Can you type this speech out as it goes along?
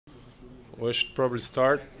We should probably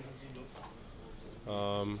start.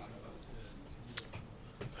 Hello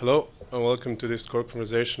and welcome to this core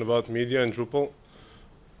conversation about media and Drupal.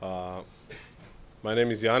 My name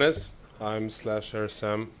is Yanis. I'm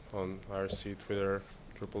 /RSM on IRC, Twitter,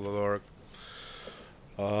 Drupal.org.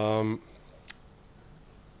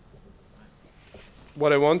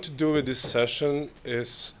 What I want to do with this session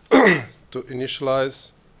is to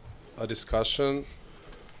initialize a discussion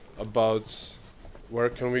about where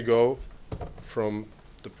can we go from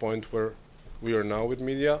the point where we are now with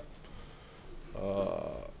media.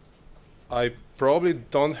 I probably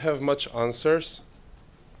don't have much answers.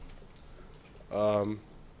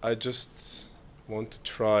 I just want to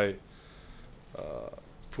try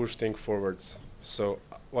push things forwards. So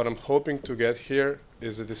what I'm hoping to get here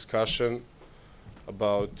is a discussion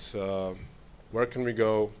about where can we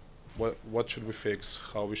go, what should we fix,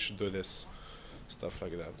 how we should do this, stuff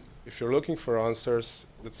like that. If you're looking for answers,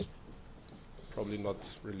 that's probably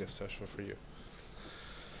not really a session for you.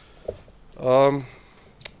 A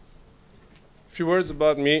few words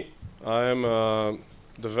about me. I am a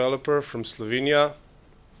developer from Slovenia.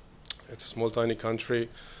 It's a small, tiny country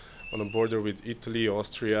on a border with Italy,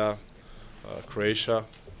 Austria, Croatia.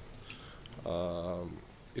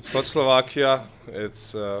 It's not Slovakia.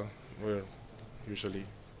 It's we're usually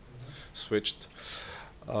switched.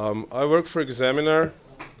 I work for Examiner,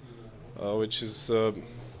 which is a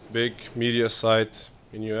big media site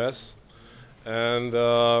in US, and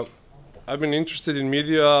I've been interested in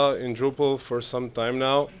media in Drupal for some time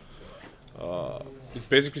now. It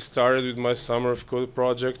basically started with my Summer of Code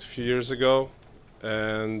project a few years ago,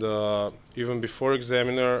 and even before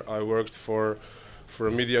Examiner, I worked for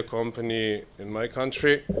a media company in my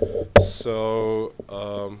country. So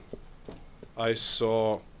I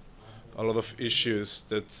saw a lot of issues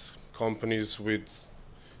that companies with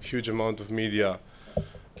huge amount of media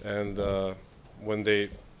and when they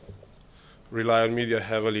rely on media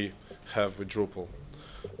heavily have with Drupal.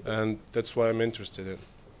 And that's why I'm interested in.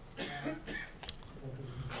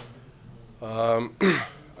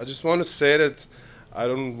 I just want to say that I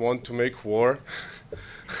don't want to make war.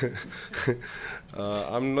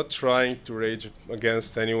 I'm not trying to rage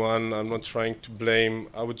against anyone. I'm not trying to blame.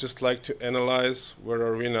 I would just like to analyze where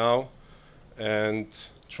are we now and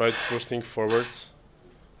try to push things forwards.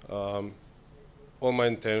 All my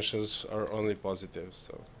intentions are only positive,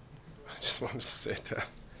 so I just wanted to say that.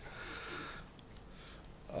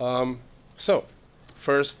 So,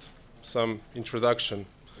 first, some introduction.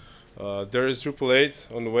 There is Drupal 8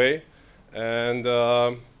 on the way, and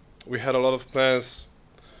we had a lot of plans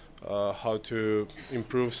how to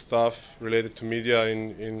improve stuff related to media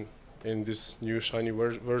in this new shiny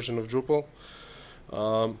version of Drupal.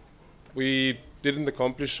 We didn't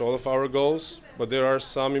accomplish all of our goals, but there are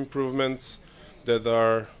some improvements that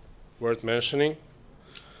are worth mentioning.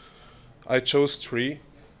 I chose 3,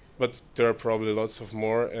 but there are probably lots of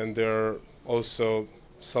more, and there are also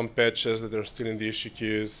some patches that are still in the issue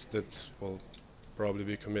queues that will probably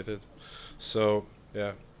be committed. So,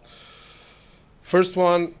 yeah. First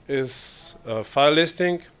one is file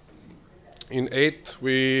listing. In 8,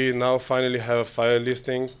 we now finally have a file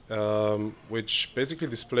listing, which basically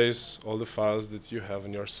displays all the files that you have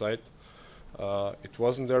on your site. It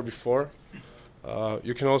wasn't there before.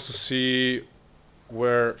 You can also see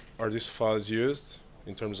where are these files used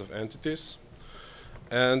in terms of entities.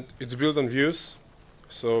 And it's built on views.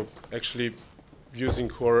 So actually, views in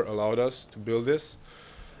core allowed us to build this.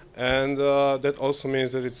 And that also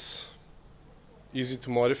means that it's easy to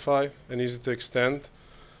modify and easy to extend.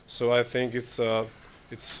 So I think it's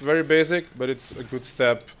very basic, but it's a good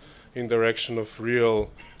step in direction of real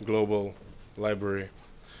global library.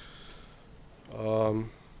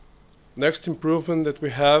 Next improvement that we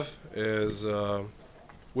have is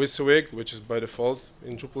WYSIWYG, which is by default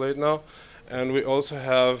in Drupal 8 now. And we also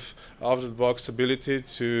have out-of-the-box ability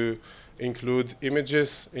to include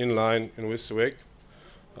images inline in WYSIWYG,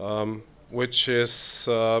 which is,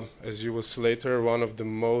 as you will see later, one of the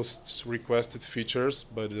most requested features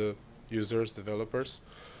by the users, developers.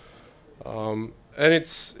 And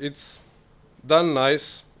it's done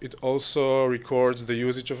nice. It also records the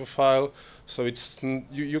usage of a file, so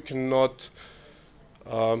you cannot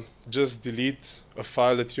just delete a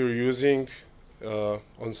file that you're using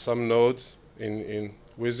on some node in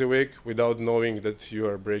WYSIWYG without knowing that you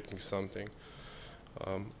are breaking something.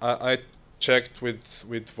 I checked with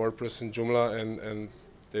WordPress and Joomla, and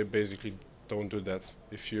they basically don't do that.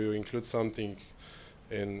 If you include something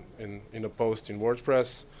in a post in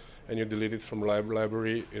WordPress and you delete it from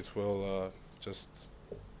library, it will just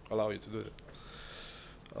allow you to do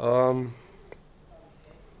that.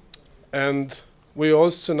 And we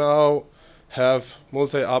also now have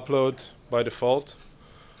multi-upload by default.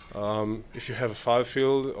 If you have a file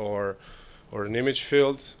field or an image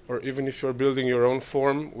field, or even if you're building your own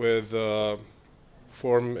form with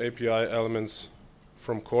form API elements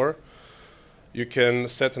from core, you can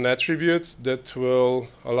set an attribute that will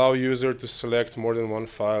allow user to select more than one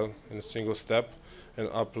file in a single step and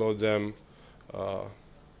upload them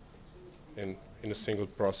in a single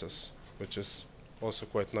process, which is also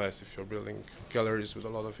quite nice if you're building galleries with a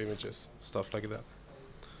lot of images, stuff like that.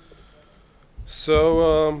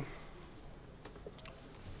 So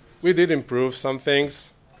we did improve some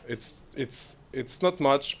things. It's not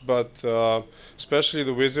much, but especially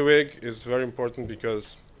the WYSIWYG is very important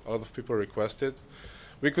because a lot of people request it.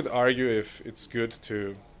 We could argue if it's good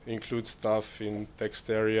to include stuff in text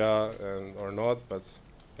area or not, but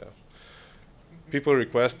yeah, people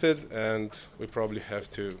request it, and we probably have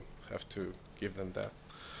to give them that.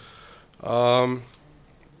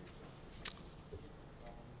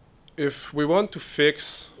 If we want to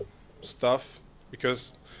fix stuff,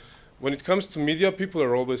 because when it comes to media, people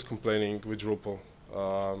are always complaining with Drupal.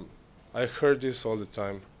 I heard this all the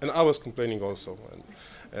time, and I was complaining also.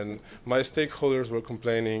 And my stakeholders were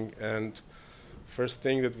complaining, and first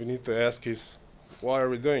thing that we need to ask is, why are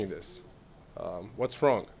we doing this? What's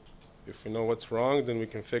wrong? If we know what's wrong, then we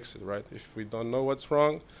can fix it, right? If we don't know what's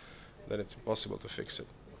wrong, then it's impossible to fix it.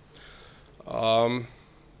 To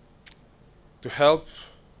help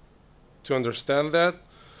to understand that,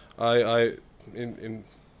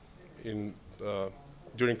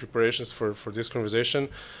 during preparations for this conversation,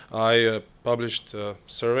 I published a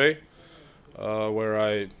survey where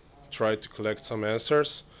I tried to collect some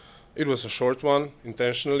answers. It was a short one,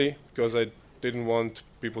 intentionally, because I didn't want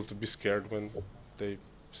people to be scared when they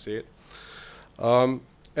see it. And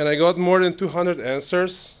I got more than 200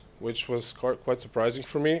 answers, which was quite surprising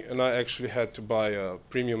for me, and I actually had to buy a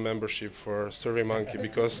premium membership for SurveyMonkey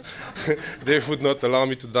because they would not allow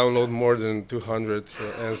me to download more than 200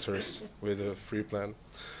 answers with a free plan.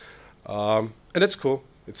 And that's cool.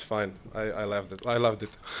 It's fine. I loved it. I loved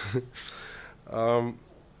it.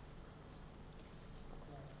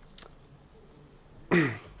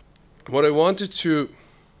 What I wanted to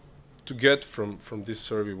get from this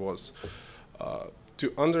survey was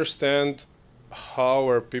to understand how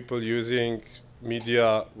are people using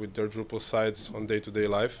media with their Drupal sites on day-to-day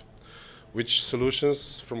life, which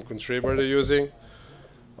solutions from contrib are they using,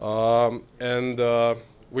 and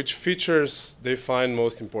which features they find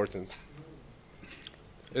most important.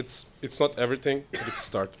 It's not everything, but it's a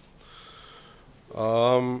start.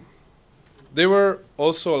 They were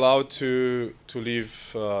also allowed to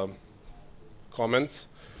leave comments,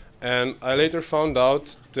 and I later found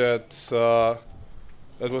out that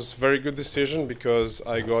that was a very good decision because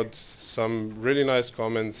I got some really nice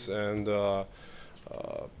comments, and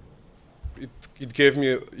it gave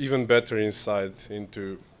me even better insight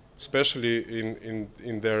into, especially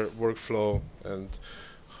in their workflow and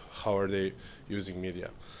how are they using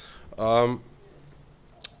media. I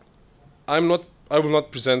will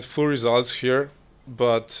not present full results here,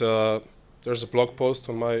 but there's a blog post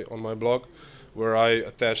on my blog where I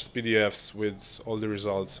attached PDFs with all the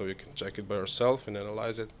results, so you can check it by yourself and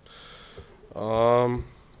analyze it.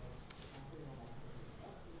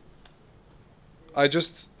 I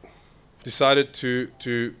just decided to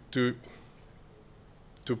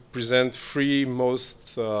present 3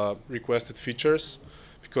 most requested features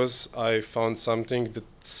because I found something that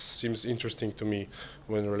seems interesting to me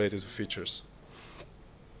when related to features.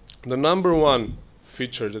 The number 1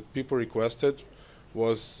 feature that people requested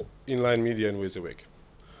was inline media in WYSIWYG.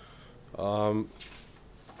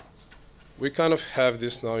 We kind of have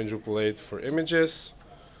this now in Drupal 8 for images.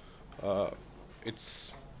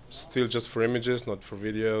 It's still just for images, not for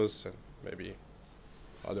videos and maybe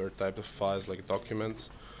other type of files like documents.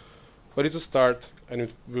 But it's a start, and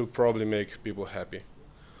it will probably make people happy.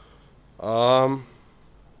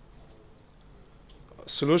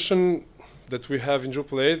 Solution that we have in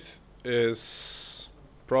Drupal 8 is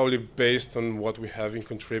probably based on what we have in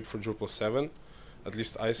contrib for Drupal 7. At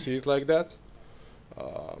least I see it like that.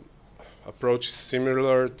 Approach is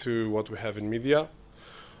similar to what we have in media.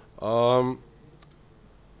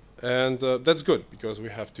 And that's good because we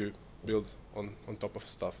have to build on top of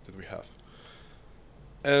stuff that we have.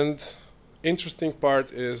 And interesting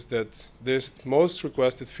part is that this most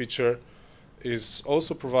requested feature is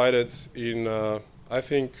also provided in, I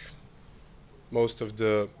think, most of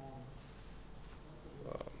the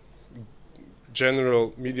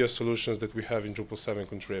general media solutions that we have in Drupal 7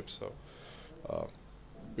 contrib. So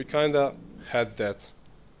we kind of had that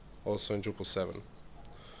also in Drupal 7.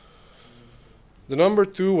 The number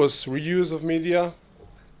 2 was reuse of media.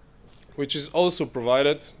 which is also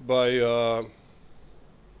provided by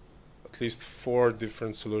at least 4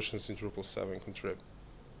 different solutions in Drupal 7 contrib.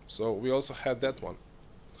 So we also had that one.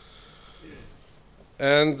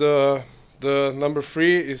 And the number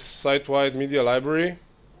 3 is site-wide media library,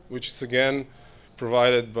 which is again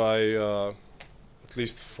provided by at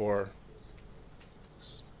least 4.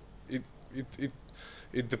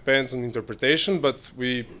 It depends on interpretation, but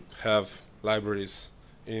we have libraries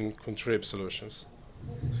in contrib solutions.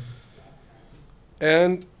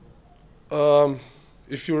 And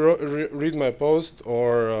if you read my post,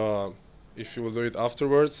 or if you will do it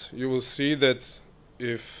afterwards, you will see that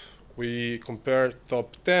if we compare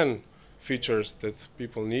top 10 features that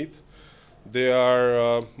people need, they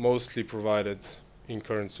are mostly provided in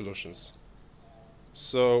current solutions.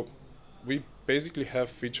 So we basically have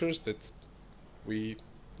features that we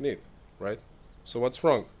need, right? So what's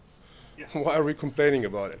wrong? Yeah. Why are we complaining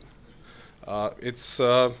about it? It's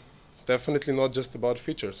definitely not just about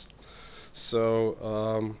features.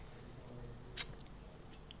 So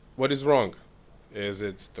what is wrong? Is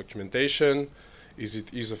it documentation? Is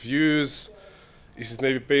it ease of use? Is it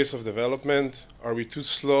maybe pace of development? Are we too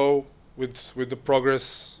slow with the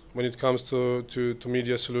progress when it comes to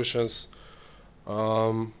media solutions?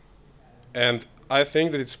 And I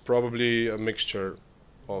think that it's probably a mixture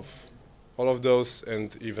of all of those,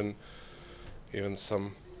 and even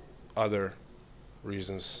some other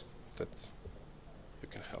reasons that you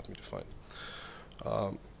can help me to find.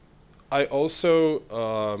 I also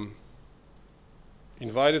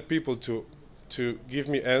invited people to give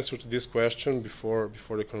me answer to this question before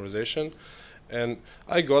the conversation, and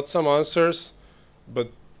I got some answers,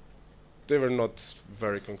 but they were not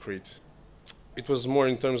very concrete. It was more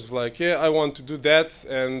in terms of like, yeah, I want to do that,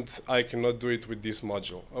 and I cannot do it with this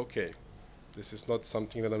module. Okay, this is not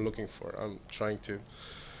something that I'm looking for. I'm trying to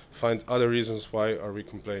find other reasons why are we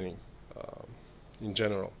complaining in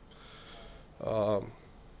general.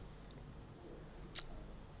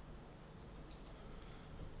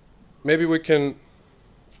 Maybe we can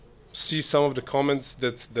see some of the comments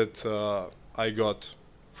that I got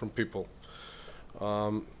from people.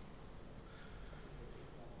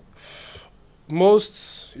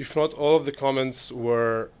 Most, if not all, of the comments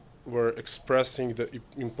were expressing the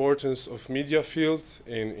importance of media field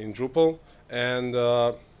in Drupal, and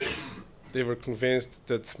they were convinced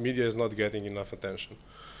that media is not getting enough attention.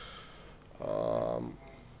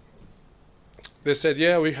 They said,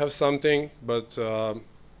 yeah, we have something, but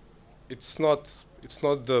it's not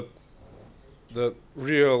the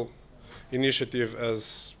real initiative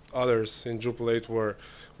as others in Drupal 8 were,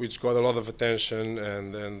 which got a lot of attention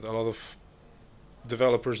and a lot of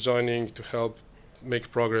developers joining to help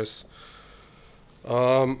make progress.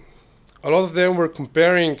 A lot of them were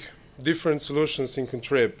comparing different solutions in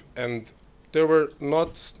contrib, and there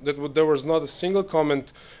was not a single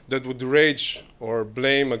comment that would rage or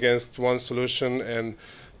blame against one solution and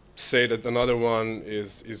say that another one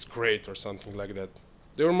is great or something like that.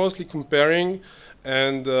 They were mostly comparing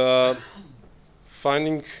and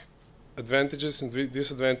finding advantages and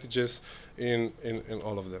disadvantages in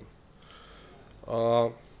all of them.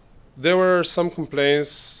 There were some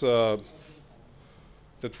complaints that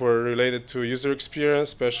were related to user experience,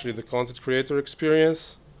 especially the content creator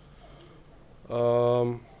experience.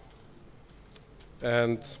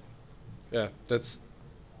 And yeah, that's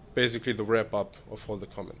basically the wrap up of all the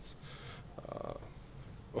comments.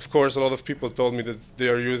 Of course, a lot of people told me that they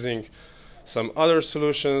are using some other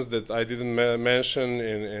solutions that I didn't mention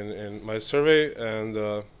in my survey,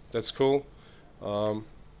 and that's cool.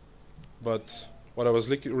 But what I was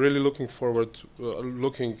really looking forward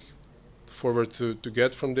to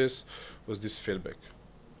get from this was this feedback.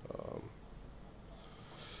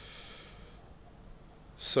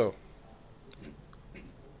 So,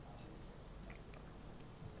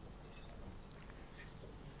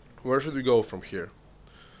 where should we go from here?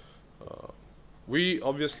 We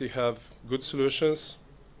obviously have good solutions,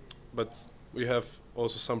 but we have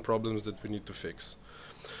also some problems that we need to fix.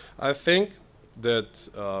 I think that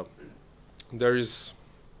there is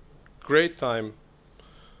great time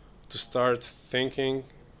to start thinking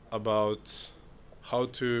about how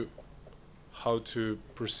to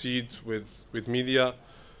proceed with media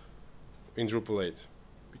in Drupal 8.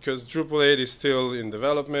 Because Drupal 8 is still in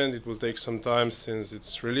development, it will take some time since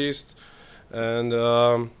it's released, and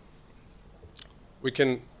we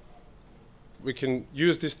can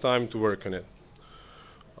use this time to work on it.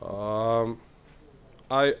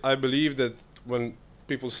 I believe that when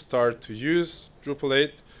people start to use Drupal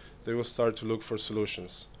 8, they will start to look for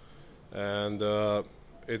solutions, and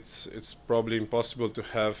it's probably impossible to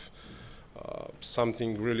have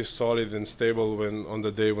something really solid and stable when on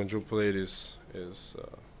the day when Drupal 8 is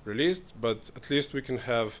released, but at least we can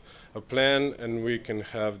have a plan and we can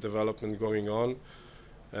have development going on,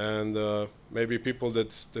 and maybe people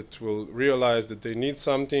that will realize that they need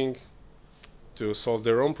something to solve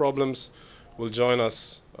their own problems will join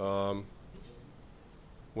us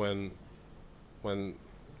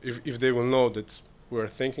if they will know that we're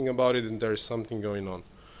thinking about it and there is something going on.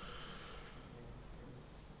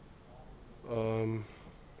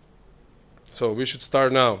 So we should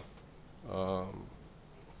start now.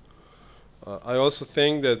 I also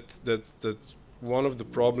think that one of the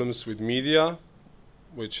problems with media,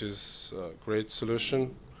 which is a great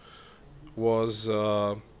solution, was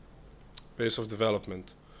pace of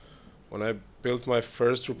development. When I built my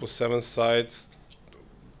first Drupal 7 site,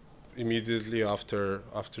 immediately after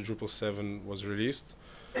Drupal 7 was released,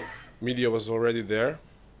 media was already there.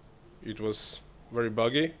 It was very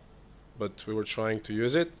buggy, but we were trying to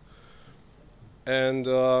use it, and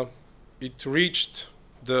it reached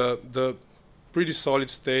the pretty solid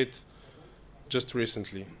state just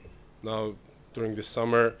recently. Now, during the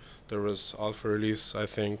summer, there was alpha release, I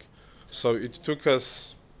think. So it took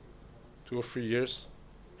us 2 or 3 years.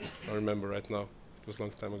 I don't remember right now. It was a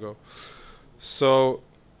long time ago. So,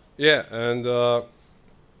 yeah, and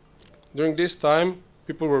during this time,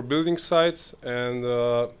 people were building sites, and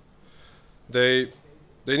they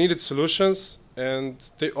needed solutions, and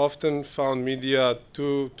they often found media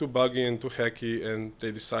too buggy and too hacky, and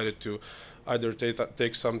they decided to either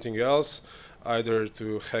take something else, either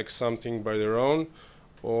to hack something by their own,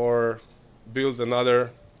 or build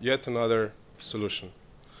yet another solution.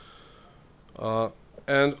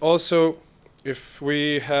 And also, if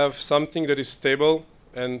we have something that is stable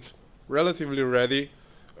and relatively ready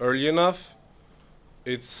early enough,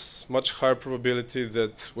 it's much higher probability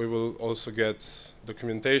that we will also get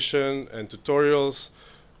documentation and tutorials,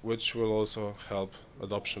 which will also help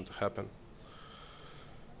adoption to happen.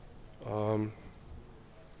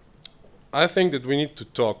 I think that we need to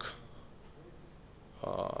talk.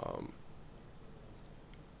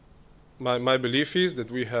 My belief is that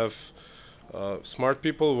we have smart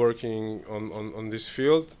people working on this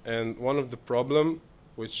field, and one of the problem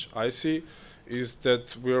which I see is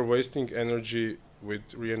that we are wasting energy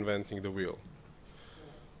with reinventing the wheel.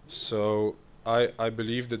 So I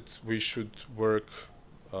believe that we should work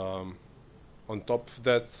on top of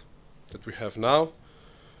that we have now.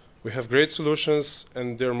 We have great solutions,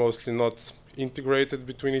 and they're mostly not integrated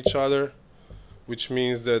between each other, which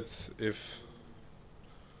means that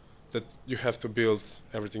you have to build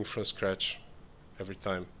everything from scratch every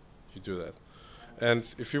time you do that. And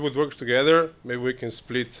if you would work together, maybe we can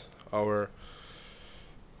split our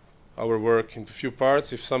work into few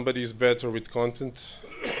parts. If somebody is better with content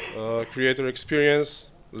creator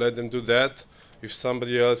experience, let them do that. If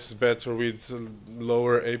somebody else is better with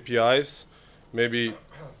lower APIs, maybe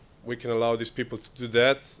we can allow these people to do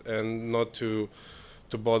that and not to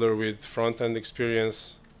bother with front-end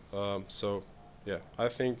experience. So yeah, I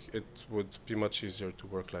think it would be much easier to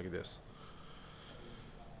work like this.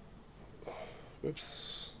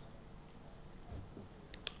 Oops.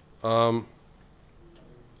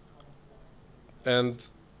 And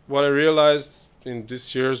what I realized in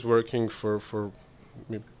this year's working for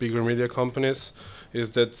bigger media companies is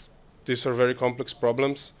that these are very complex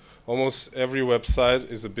problems. Almost every website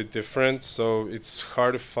is a bit different, so it's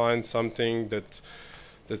hard to find something that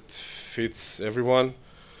fits everyone.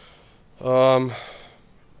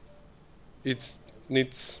 It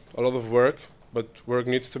needs a lot of work, but work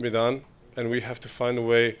needs to be done, and we have to find a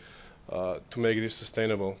way to make this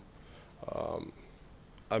sustainable.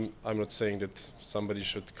 I'm not saying that somebody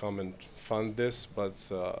should come and fund this, but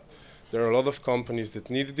there are a lot of companies that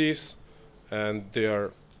need this, and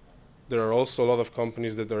there are also a lot of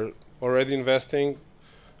companies that are already investing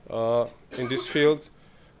in this field,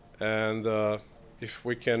 and if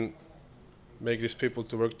we can make these people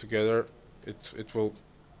to work together, it will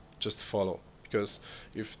just follow. Because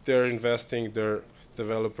if they're investing their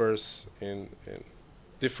developers in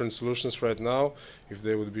different solutions right now, if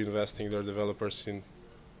they would be investing their developers in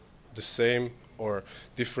the same or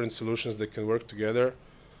different solutions that can work together,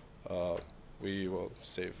 we will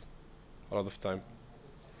save a lot of time.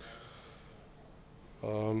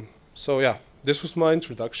 So yeah, this was my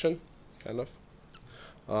introduction, kind of.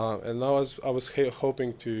 And now I was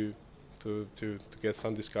hoping to get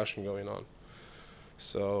some discussion going on.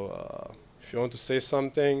 So if you want to say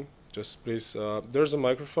something, just please, there's a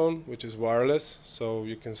microphone which is wireless, so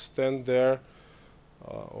you can stand there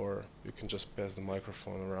or you can just pass the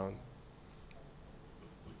microphone around.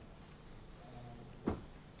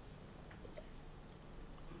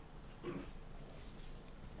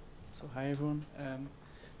 So hi everyone.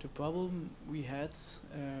 The problem we had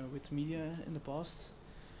with media in the past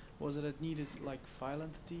was that it needed like file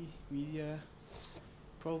entity, media,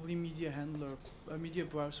 probably media handler, media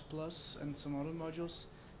browser plus, and some other modules,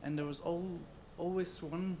 and there was always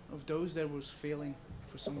one of those that was failing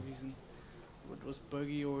for some reason. It was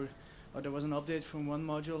buggy, or there was an update from one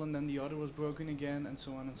module and then the other was broken again, and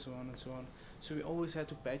so on and so on and so on. So we always had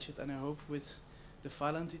to patch it, and I hope with the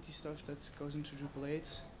file entity stuff that goes into Drupal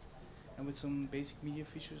 8 and with some basic media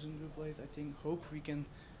features in Drupal 8, hope we can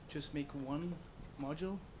just make one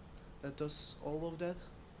module that does all of that,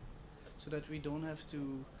 so that we don't have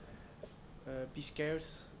to be scared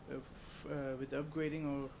with upgrading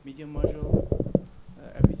our media module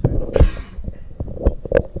every time.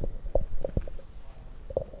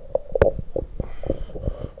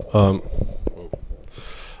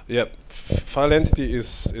 Yeah, file entity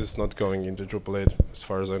is not going into Drupal 8 as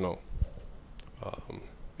far as I know.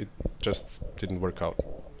 It just didn't work out.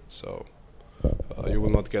 So you will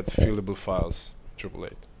not get fillable files in Drupal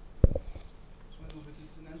 8. But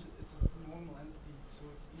it's a normal entity, so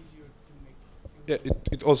it's easier to make. Yeah,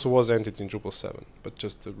 it also was entity in Drupal 7, but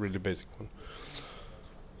just a really basic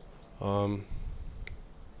one.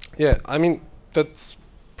 Yeah, I mean, that's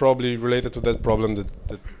probably related to that problem that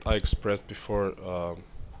I expressed before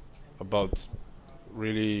about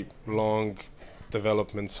really long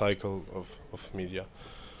development cycle of media.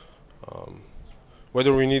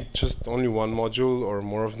 Whether we need just only one module or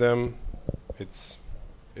more of them, it's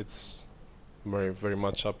very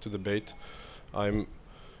much up to debate. I'm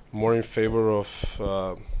more in favor of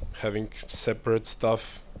having separate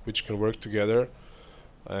stuff which can work together,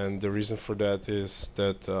 and the reason for that is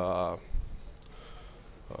that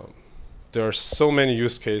there are so many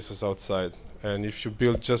use cases outside, and if you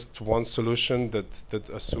build just one solution that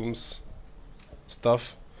assumes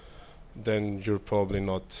stuff, then you're probably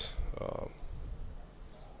not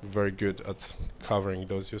very good at covering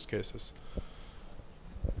those use cases.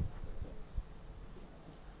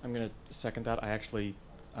 I'm going to second that. I actually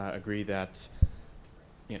agree that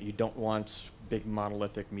you don't want big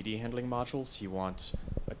monolithic media handling modules. You want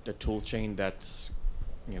a tool chain that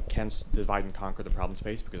can divide and conquer the problem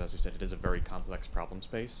space, because as you said, it is a very complex problem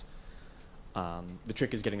space. The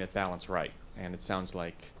trick is getting that balance right, and it sounds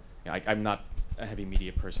like I'm not a heavy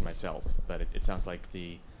media person myself, but it sounds like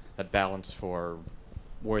that balance for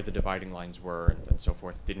where the dividing lines were and so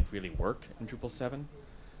forth didn't really work in Drupal 7.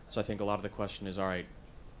 So I think a lot of the question is, all right,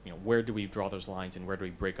 where do we draw those lines and where do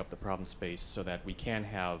we break up the problem space so that we can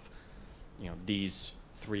have these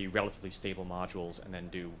three relatively stable modules and then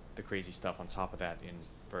do the crazy stuff on top of that in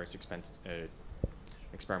various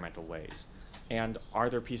experimental ways. And are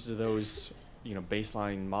there pieces of those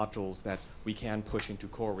baseline modules that we can push into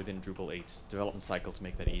core within Drupal 8's development cycle to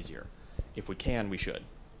make that easier? If we can, we should.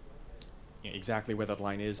 Exactly where that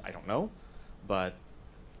line is, I don't know, but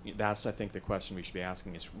that's, I think, the question we should be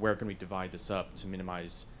asking is, where can we divide this up to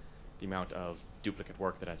minimize the amount of duplicate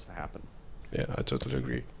work that has to happen? Yeah, I totally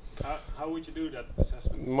agree. How would you do that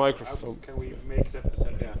assessment? Microphone. How can we make that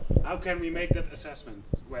assessment? Yeah. How can we make that assessment?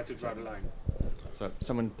 Where to draw the line? So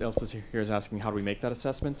someone else here is asking, how do we make that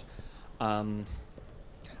assessment? I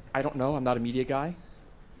don't know. I'm not a media guy,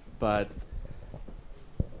 but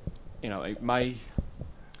my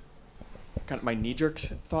knee-jerk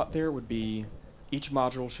thought there would be each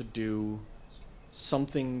module should do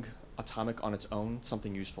something atomic on its own,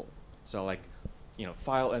 something useful. So like,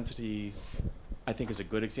 file entity, I think, is a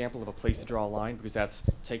good example of a place to draw a line, because that's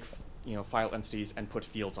take file entities and put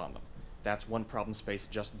fields on them. That's one problem space.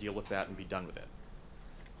 Just deal with that and be done with it.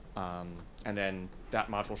 And then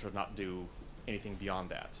that module should not do anything beyond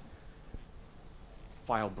that.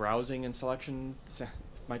 File browsing and selection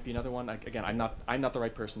might be another one. Again, I'm not the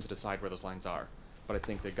right person to decide where those lines are, but I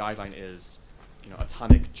think the guideline is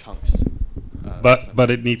atomic chunks. But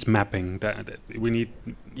it needs mapping. We need.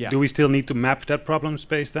 Yeah. Do we still need to map that problem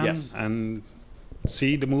space then? Yes. And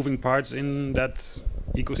see the moving parts in that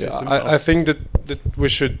ecosystem? Yeah, I think that we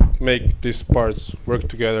should make these parts work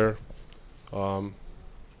together,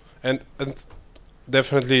 and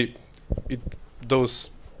definitely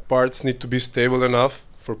those parts need to be stable enough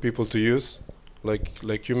for people to use,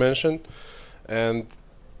 like you mentioned, and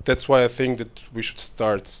that's why I think that we should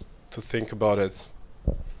start to think about it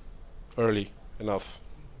early enough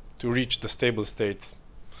to reach the stable state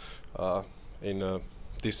in a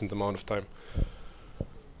decent amount of time.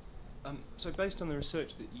 So based on the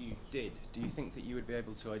research that you did, do you think that you would be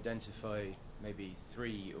able to identify maybe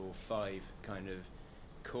 3 or 5 kind of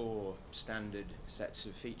core standard sets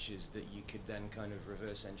of features that you could then kind of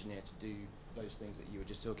reverse engineer to do those things that you were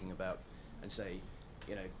just talking about, and say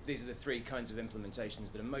you know, these are the three kinds of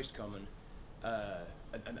implementations that are most common,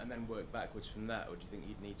 and then work backwards from that? Or do you think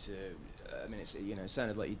you'd need to? I mean, it's, you know, it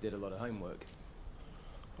sounded like you did a lot of homework.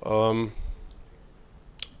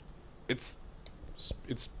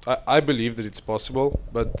 I believe that it's possible,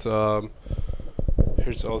 but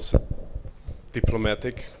here's also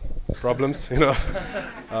diplomatic problems, you know.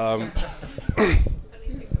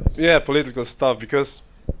 Yeah, political stuff, because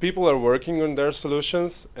people are working on their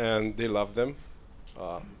solutions and they love them.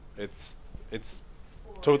 It's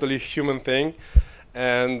totally human thing,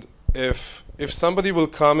 and if somebody will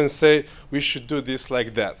come and say we should do this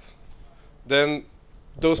like that, then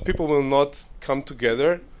those people will not come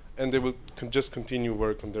together and they will just continue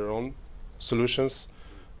work on their own solutions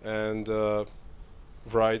and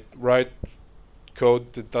write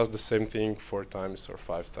code that does the same thing 4 times or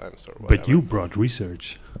 5 times or whatever. But you brought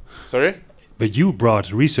research. Sorry? But you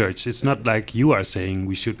brought research. It's not like you are saying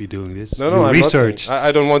we should be doing this. No, I'm not saying.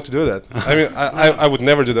 I don't want to do that. I mean, I would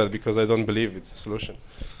never do that because I don't believe it's a solution.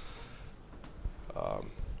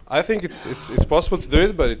 I think it's possible to do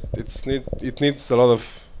it, but it needs a lot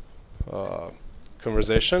of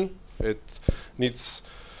conversation. It needs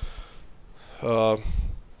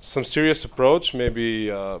some serious approach, maybe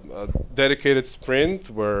a dedicated sprint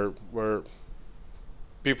where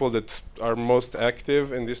people that are most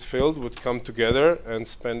active in this field would come together and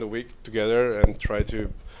spend a week together and try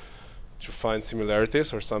to find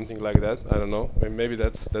similarities or something like that. I don't know. Maybe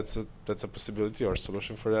that's a possibility or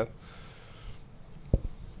solution for that.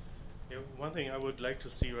 Yeah, one thing I would like to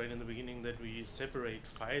see right in the beginning, that we separate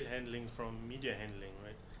file handling from media handling,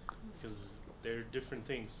 right? Because they're different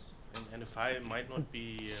things, and a file might not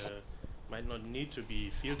be might not need to be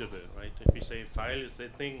fieldable, right? If we say file is the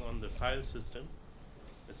thing on the file system,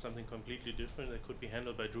 it's something completely different that could be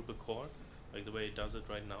handled by Drupal core, like the way it does it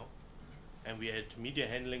right now. And we add media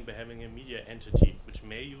handling by having a media entity, which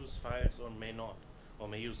may use files or may not, or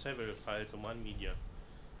may use several files in one media.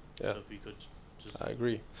 Yeah. So if we could just... I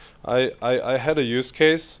agree. I had a use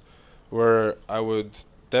case where I would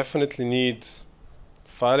definitely need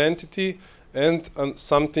file entity and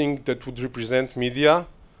something that would represent media,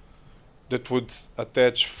 that would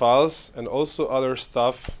attach files and also other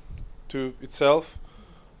stuff to itself,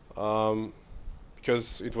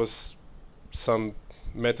 because it was some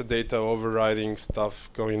metadata overriding stuff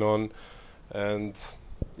going on. And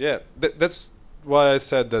yeah, that's why I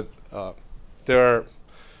said that there are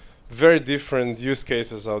very different use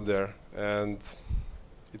cases out there, and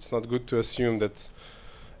it's not good to assume that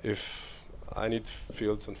if I need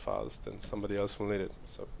fields and files, then somebody else will need it.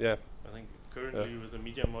 So yeah, I think currently with the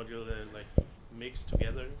media module, they're like mixed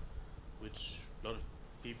together, which a lot of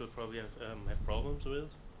people probably have problems with.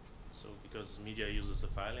 So because media uses a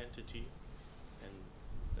file entity, and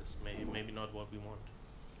that's maybe not what we want.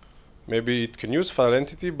 Maybe it can use file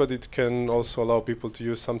entity, but it can also allow people to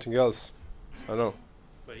use something else. I don't know.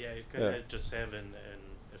 But yeah, you can just have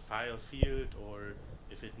a file field, or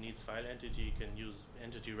if it needs file entity, you can use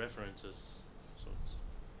entity references. So it's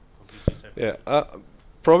completely separate. Yeah,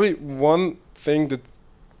 probably one thing that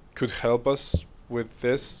could help us with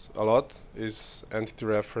this a lot is entity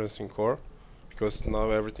reference in core, because now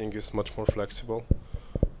everything is much more flexible.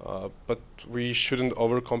 But we shouldn't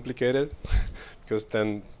overcomplicate it, because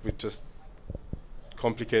then we just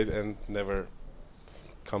complicate and never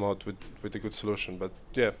come out with a good solution. But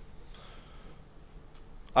yeah,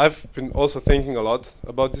 I've been also thinking a lot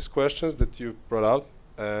about these questions that you brought out,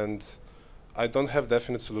 and I don't have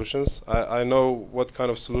definite solutions. I know what kind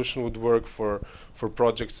of solution would work for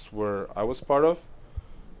projects where I was part of,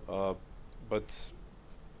 but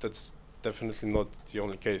that's definitely not the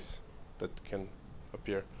only case that can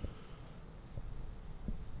appear.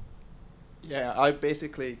 Yeah, I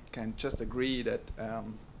basically can just agree that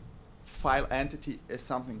file entity is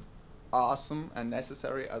something awesome and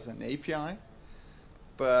necessary as an API,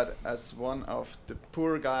 but as one of the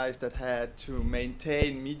poor guys that had to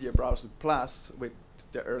maintain Media Browser Plus with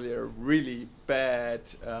the earlier really bad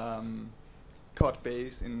code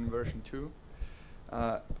base in version 2,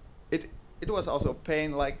 it was also a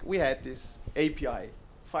pain. Like, we had this API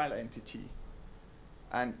file entity,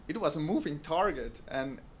 and it was a moving target,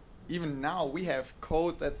 and even now we have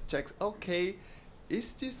code that checks, okay,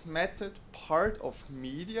 is this method part of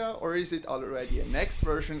media, or is it already a next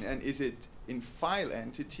version, and is it in file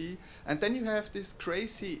entity? And then you have these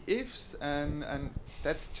crazy ifs, and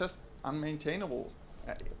that's just unmaintainable.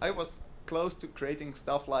 I was close to creating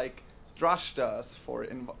stuff like Drush does for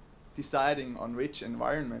deciding on which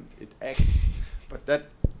environment it acts, but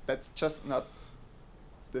that's just not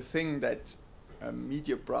the thing that a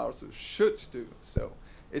media browser should do. So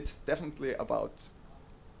it's definitely about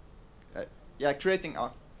yeah, creating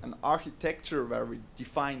an architecture where we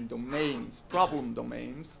define domains, problem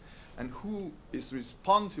domains, and who is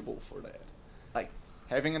responsible for that. Like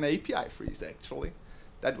having an API freeze, actually,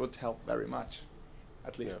 that would help very much.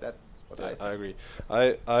 At least that's what I think. I agree.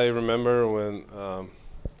 I remember when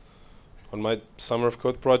on my Summer of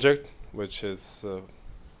Code project, which is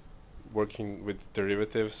working with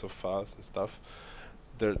derivatives of files and stuff,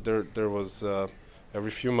 there was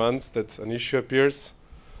every few months that an issue appears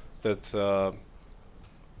that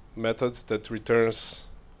method that returns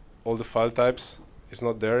all the file types is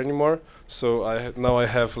not there anymore. So now I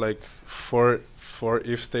have like four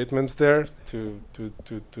if statements there to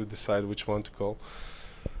decide which one to call.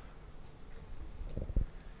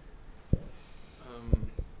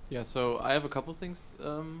 Yeah, so I have a couple things.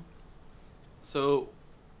 So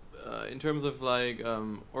in terms of like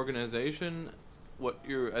organization,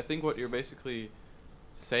 I think what you're basically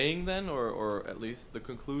saying then, or at least the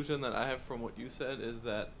conclusion that I have from what you said, is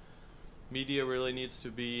that media really needs to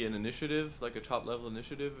be an initiative, like a top-level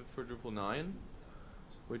initiative for Drupal 9,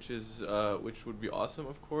 which would be awesome,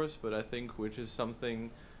 of course. But I think which is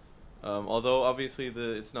something, although obviously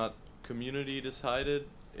it's not community decided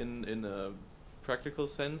in a practical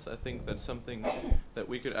sense, I think that's something that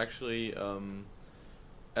we could actually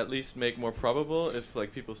at least make more probable if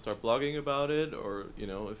like people start blogging about it, or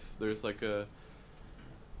if there's like a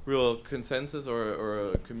real consensus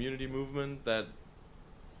or a community movement that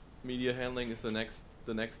media handling is the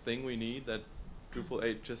next thing we need, that Drupal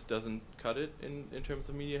 8 just doesn't cut it in terms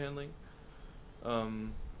of media handling.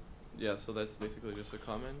 Yeah, so that's basically just a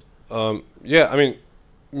comment. Yeah, I mean,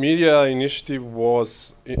 media initiative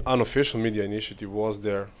was unofficial media initiative was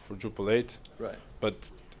there for Drupal 8, right? But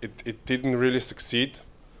it didn't really succeed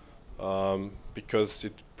because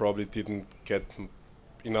it probably didn't get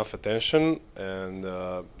enough attention, and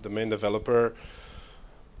the main developer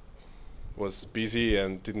was busy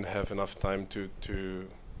and didn't have enough time to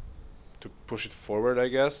push it forward, I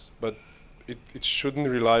guess. But it shouldn't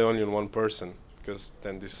rely only on one person, because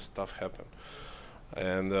then this stuff happen.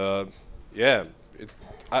 And yeah,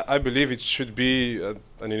 I believe it should be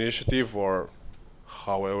an initiative, or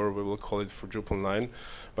however we will call it, for Drupal 9.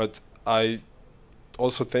 But I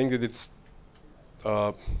also think that it's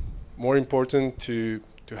more important to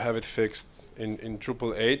have it fixed in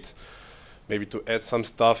Drupal 8, maybe to add some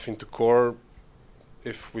stuff into core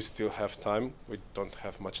if we still have time. We don't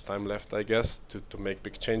have much time left, I guess, to make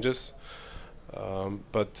big changes.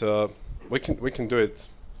 But we can do it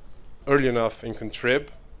early enough in contrib,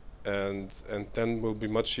 and then will be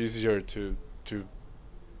much easier to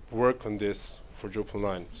work on this for Drupal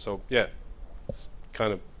 9. So yeah, it's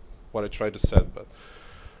kind of what I tried to say, but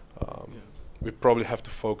we probably have to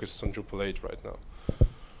focus on Drupal 8 right now.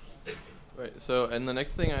 Right. So, and the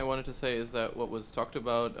next thing I wanted to say is that what was talked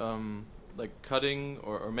about, like cutting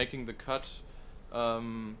or making the cut,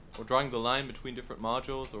 or drawing the line between different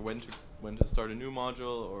modules, or when to start a new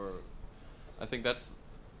module, or I think that's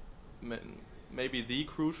maybe the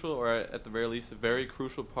crucial, or at the very least a very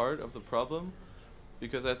crucial part of the problem,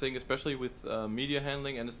 because I think especially with media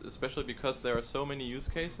handling, and especially because there are so many use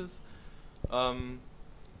cases,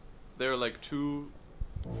 there are like two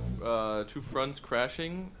fronts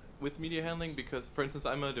crashing with media handling. Because, for instance,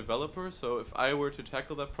 I'm a developer, so if I were to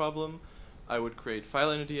tackle that problem, I would create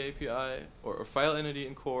file entity API or file entity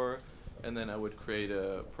in core, and then I would create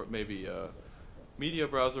maybe a media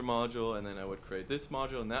browser module, and then I would create this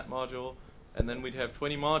module and that module, and then we'd have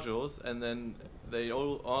 20 modules, and then they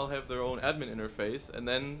all have their own admin interface, and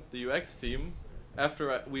then the UX team,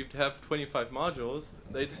 after we'd have 25 modules,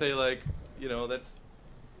 they'd say like, that's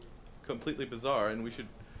completely bizarre, and we should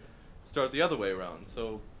start the other way around.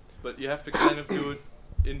 So, but you have to kind of do it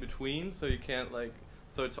in between, so you can't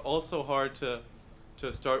so it's also hard to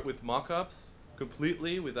start with mock-ups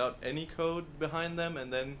completely without any code behind them,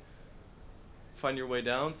 and then find your way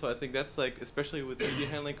down. So I think that's like, especially with media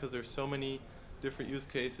handling, because there's so many different use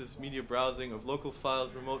cases, media browsing of local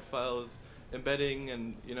files, remote files, embedding,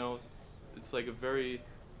 and it's like a very,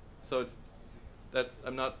 so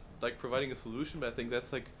I'm not like providing a solution, but I think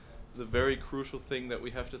that's like the very crucial thing that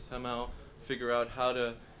we have to somehow figure out how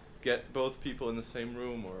to get both people in the same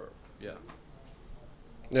room, or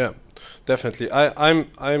Yeah, definitely.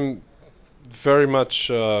 I'm very much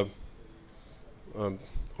on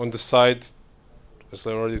the side, as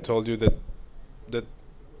I already told you, that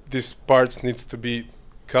these parts needs to be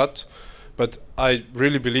cut, but I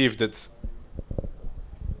really believe that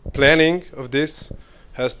planning of this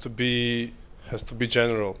has to be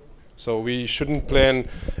general. So we shouldn't plan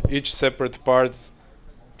each separate part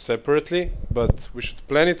separately, but we should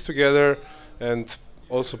plan it together, and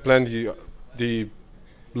also plan the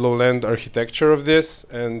low-end architecture of this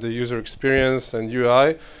and the user experience and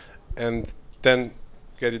UI, and then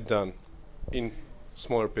get it done in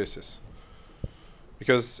smaller pieces.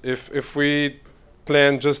 Because if we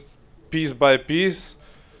plan just piece by piece,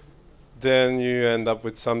 then you end up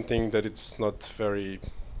with something that it's not very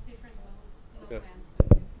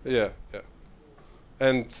yeah,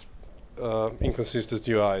 and inconsistent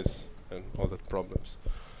UIs and all that problems.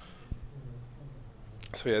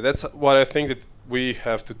 So yeah, that's what I think that we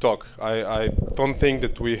have to talk. I don't think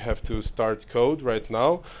that we have to start code right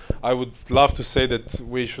now. I would love to say that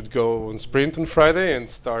we should go on sprint on Friday and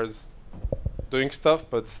start doing stuff,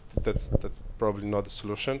 but that's probably not the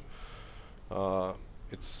solution.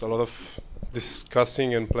 It's a lot of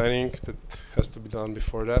discussing and planning that has to be done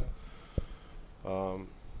before that.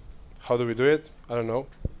 How do we do it? I don't know.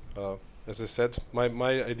 As I said,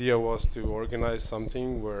 my idea was to organize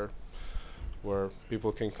something where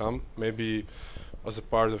people can come, maybe as a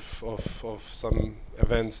part of some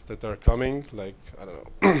events that are coming, like, I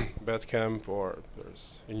don't know, Bad Camp, or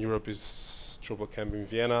there's in Europe is Drupal Camp in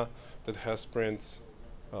Vienna that has sprints.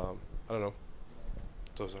 I don't know.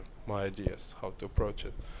 Those are my ideas how to approach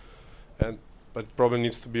it. But it probably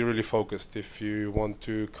needs to be really focused. If you want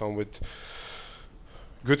to come with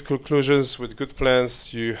good conclusions, with good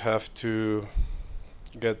plans, you have to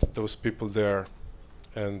get those people there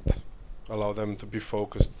and allow them to be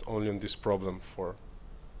focused only on this problem for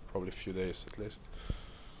probably a few days at least.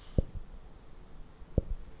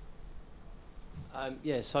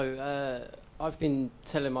 Yeah, so I've been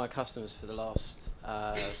telling my customers for the last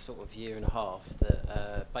sort of year and a half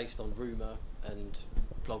that based on rumour and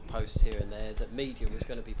blog posts here and there, that media was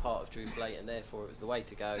going to be part of Drupal 8 and therefore it was the way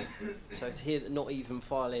to go. So to hear that not even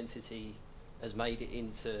file entity has made it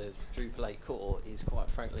into Drupal 8 core is quite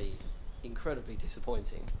frankly incredibly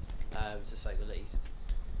disappointing, to say the least.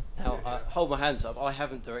 Now, I hold my hands up, I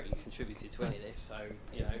haven't directly contributed to any of this, so,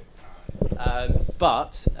 you know.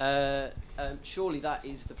 But surely that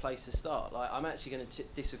is the place to start. Like, I'm actually going to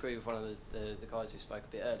disagree with one of the guys who spoke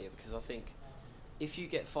a bit earlier, because I think if you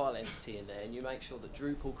get file entity in there and you make sure that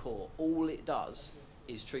Drupal core, all it does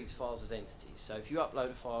is treats files as entities. So if you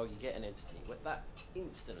upload a file, you get an entity. Well, that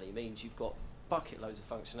instantly means you've got bucket loads of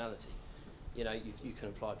functionality. You know, you can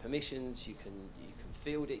apply permissions, you can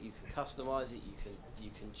field it, you can customize it,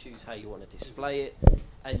 you can choose how you want to display it,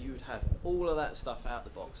 and you would have all of that stuff out the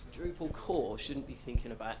box. Drupal core shouldn't be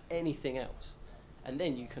thinking about anything else, and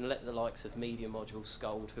then you can let the likes of media modules,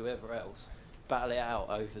 Scold, whoever else, battle it out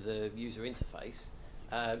over the user interface,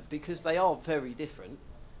 because they are very different.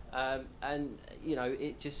 And you know,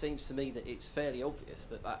 it just seems to me that it's fairly obvious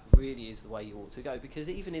that that really is the way you ought to go, because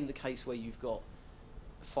even in the case where you've got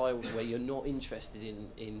files where you're not interested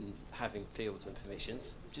in having fields and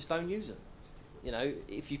permissions, just don't use them. You know,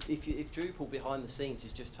 if Drupal behind the scenes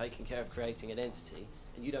is just taking care of creating an entity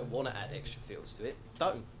and you don't want to add extra fields to it,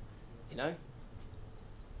 don't. You know.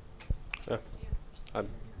 Yeah,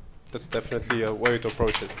 that's definitely a way to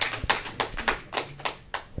approach it.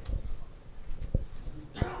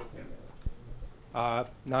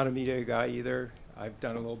 Not a media guy either. I've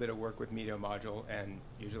done a little bit of work with media module, and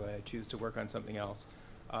usually I choose to work on something else.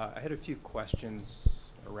 I had a few questions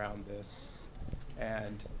around this,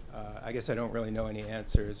 and I guess I don't really know any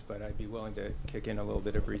answers, but I'd be willing to kick in a little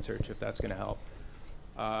bit of research if that's going to help.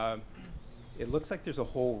 It looks like there's a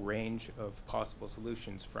whole range of possible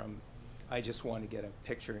solutions, from I just want to get a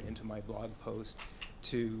picture into my blog post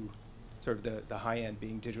to sort of the high end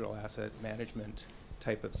being digital asset management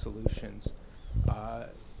type of solutions.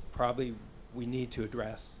 Probably we need to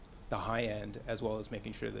address the high end as well as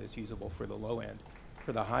making sure that it's usable for the low end.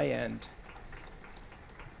 For the high end,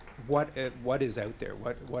 what is out there?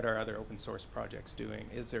 What are other open source projects doing?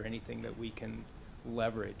 Is there anything that we can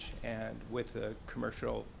leverage? And with the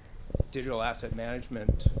commercial digital asset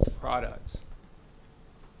management products,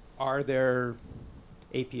 are there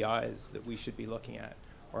APIs that we should be looking at?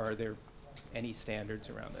 Or are there any standards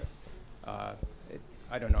around this?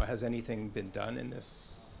 I don't know, has anything been done in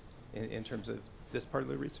this, in terms of this part of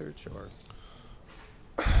the research, or?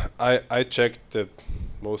 I checked the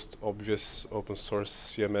most obvious open source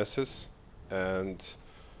CMSs, and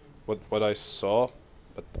what I saw,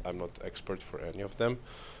 but I'm not expert for any of them,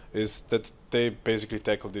 is that they basically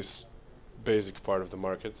tackle this basic part of the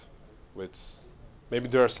market with, maybe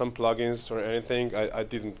there are some plugins or anything, I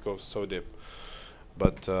didn't go so deep,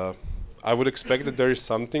 but I would expect that there is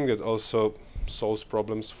something that also solves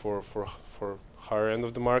problems for higher end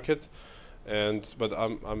of the market, but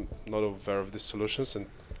I'm not aware of the solutions, and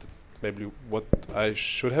that's maybe what I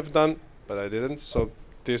should have done, but I didn't. So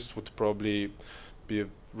this would probably be a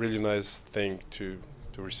really nice thing to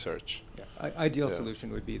to research. Yeah. Ideal Yeah.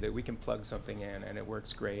 solution would be that we can plug something in and it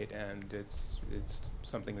works great, and it's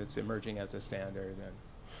something that's emerging as a standard.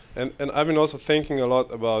 And I've been also thinking a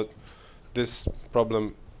lot about this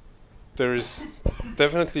problem. There is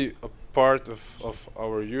definitely a part of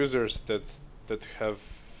our users that have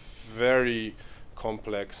very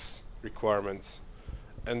complex requirements,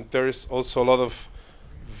 and there is also a lot of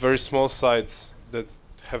very small sites that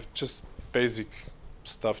have just basic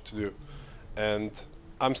stuff to do, and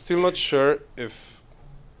I'm still not sure if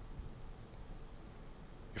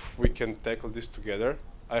we can tackle this together.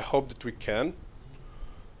 I hope that we can,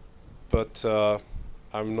 but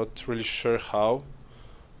I'm not really sure how,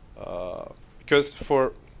 because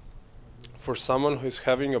for someone who is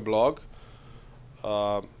having a blog,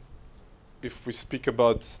 if we speak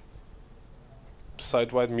about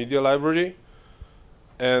site-wide media library,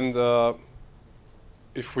 and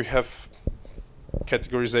if we have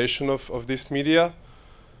categorization of this media,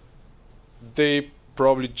 they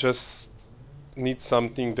probably just need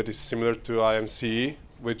something that is similar to IMCE,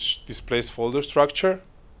 which displays folder structure,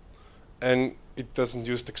 and it doesn't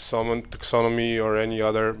use taxonomy or any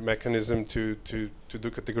other mechanism to do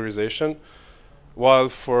categorization. While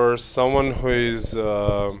for someone who is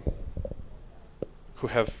who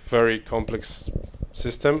have very complex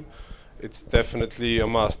system, it's definitely a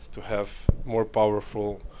must to have more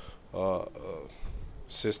powerful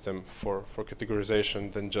system for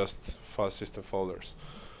categorization than just file system folders.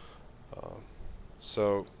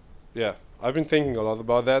 So yeah, I've been thinking a lot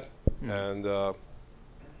about that, and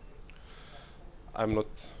I'm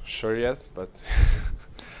not sure yet, but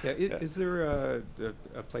Yeah, yeah. Is there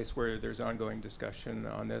a place where there's ongoing discussion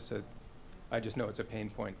on this? I just know it's a pain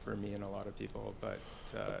point for me and a lot of people, but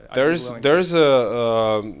there's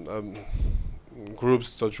a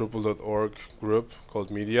groups.drupal.org group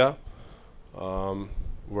called Media,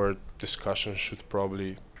 where discussion should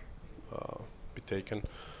probably be taken.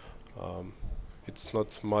 It's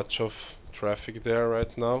not much of traffic there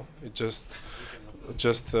right now. It just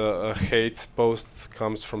a hate post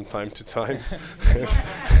comes from time to time,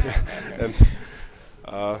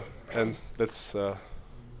 and that's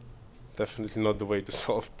definitely not the way to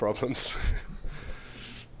solve problems.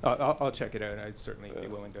 I'll check it out. I'd certainly be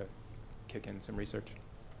willing to kick in some research.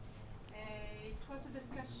 It was a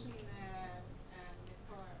discussion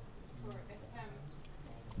for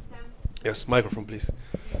FM. Yes, microphone, please.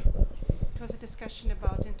 It was a discussion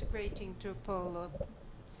about integrating Drupal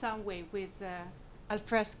some way with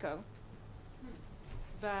Alfresco,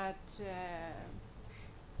 but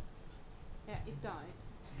yeah, it died.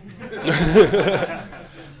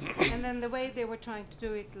 And then the way they were trying to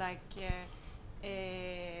do it, like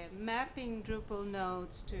mapping Drupal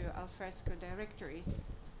nodes to Alfresco directories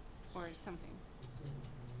or something.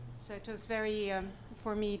 So it was very,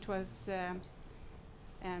 for me it was,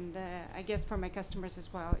 and I guess for my customers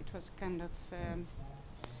as well, it was kind of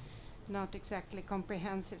not exactly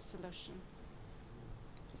comprehensive solution.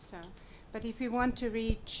 So, but if we want to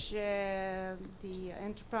reach the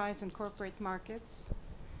enterprise and corporate markets,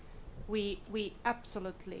 we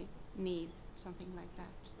absolutely need something like that.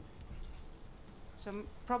 So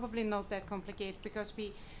probably not that complicated, because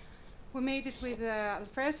we made it with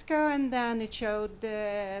Alfresco, and then it showed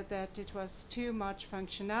that it was too much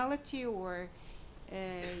functionality, or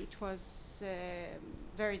it was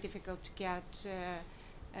very difficult to get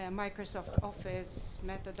Microsoft Office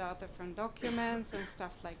metadata from documents and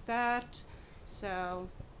stuff like that. So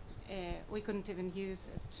we couldn't even use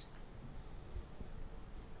it.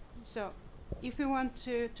 So if we want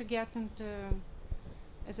to get into,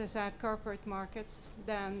 as I said, corporate markets,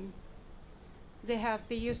 then they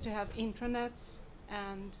used to have intranets,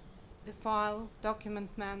 and the file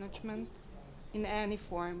document management in any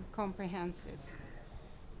form, comprehensive,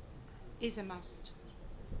 is a must.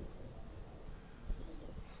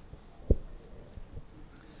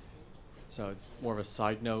 So it's more of a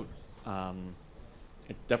side note.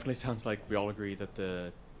 It definitely sounds like we all agree that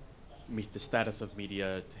the status of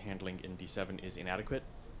media handling in D7 is inadequate.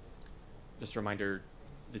 Just a reminder,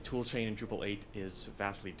 the toolchain in Drupal 8 is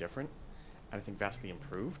vastly different, and I think vastly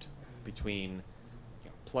improved between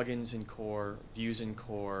plugins in core, views in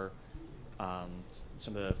core,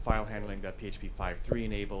 some of the file handling that PHP 5.3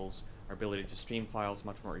 enables, our ability to stream files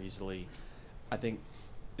much more easily. I think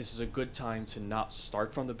this is a good time to not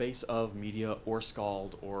start from the base of Media or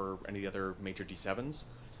Scald or any of the other major D7s,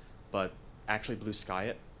 but actually blue sky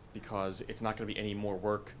it, because it's not going to be any more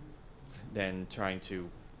work than trying to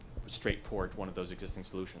straight port one of those existing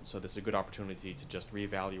solutions. So this is a good opportunity to just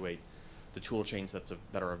reevaluate the tool chains that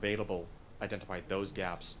are available, identify those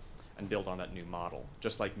gaps, and build on that new model.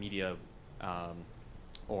 Just like Media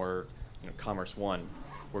or Commerce 1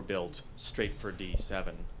 were built straight for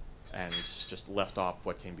D7 and just left off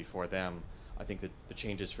what came before them. I think that the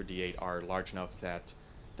changes for D8 are large enough that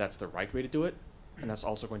that's the right way to do it, and that's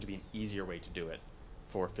also going to be an easier way to do it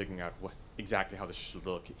for figuring out exactly how this should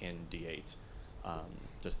look in D8.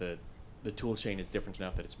 Just the tool chain is different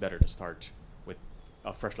enough that it's better to start with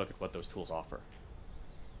a fresh look at what those tools offer.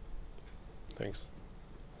 Thanks.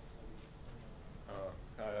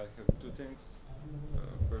 I have two things.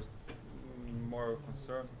 First, more of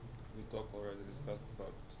concern. We already discussed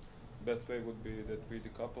about best way would be that we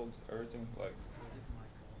decoupled everything, like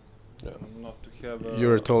not to have.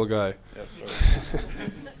 You're a tall guy. Yeah,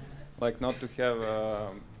 sorry. Like not to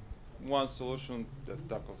have one solution that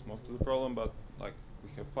tackles most of the problem, but like we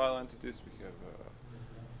have file entities, we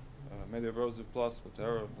have media browser plus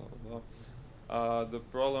whatever, blah blah blah. The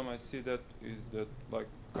problem I see that is that like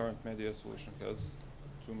current media solution has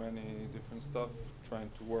too many different stuff trying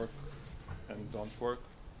to work and don't work.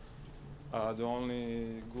 The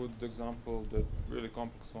only good example, that really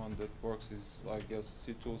complex one that works is, I guess,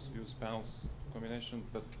 C tools views panels combination,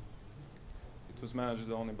 but it was managed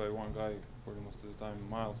only by one guy for the most of the time,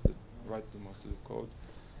 Miles, that write the most of the code.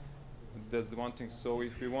 That's the one thing. So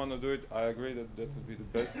if we want to do it, I agree that that would be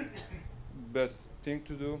the best thing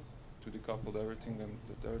to do, to decouple everything and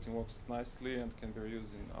that everything works nicely and can be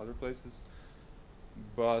reused in other places.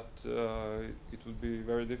 But it would be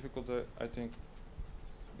very difficult, I think,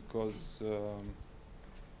 because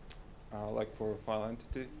like for a file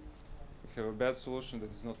entity, we have a bad solution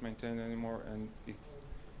that is not maintained anymore, and if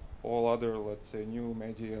all other, let's say, new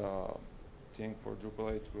media thing for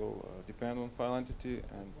Drupal 8 will depend on file entity,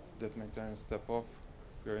 and that maintenance step off,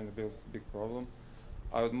 we are in a big problem.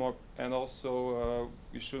 I would more, and also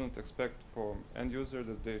we shouldn't expect from end user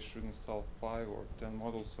that they should install 5 or 10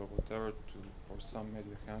 models or whatever for some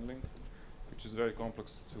media handling, which is very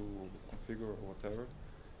complex to configure or whatever.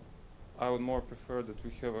 I would more prefer that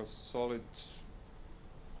we have a solid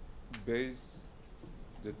base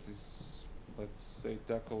that is, let's say,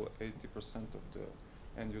 tackle 80% of the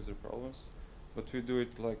end user problems, but we do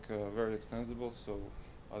it like very extensible, so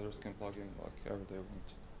others can plug in whatever they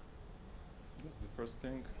want. That's the first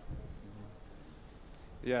thing.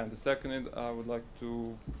 Yeah, and the second, I would like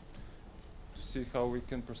to see how we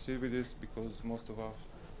can proceed with this, because most of us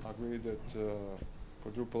agree that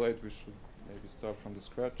for Drupal 8 we should maybe start from the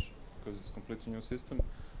scratch, because it's a completely new system,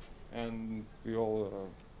 and we all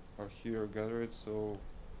are here gathered. So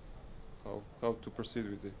how to proceed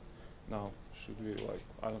with it now? Should we, like,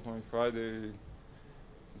 I don't know, on Friday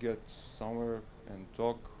get somewhere and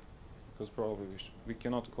talk? Because probably we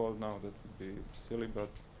cannot code now, that would be silly, but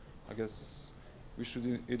I guess we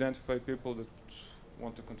should identify people that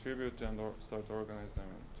want to contribute and start to organize them,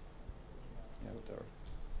 and yeah,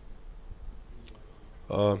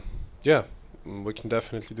 whatever. Yeah, we can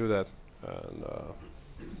definitely do that,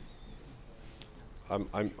 and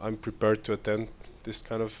I'm prepared to attend this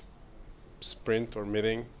kind of sprint or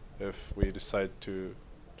meeting if we decide to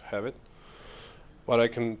have it. What I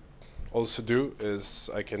can also do is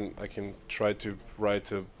I can try to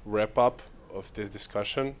write a wrap up of this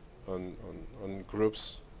discussion on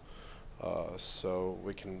groups, so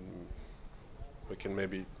we can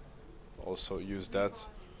maybe also use that.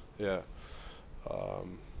 Yeah.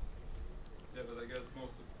 Yeah, but I guess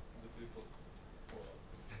most of the people,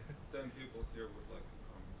 10 people here would like to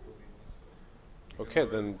come, including me. So okay,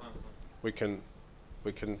 then we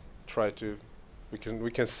can try to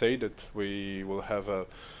we can say that we will have a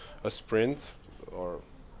sprint or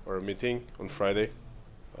a meeting on Friday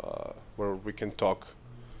where we can talk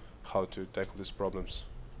how to tackle these problems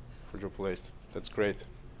for Drupal 8. That's great.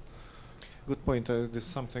 Good point. This is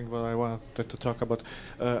something that I wanted to talk about.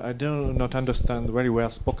 I do not understand very well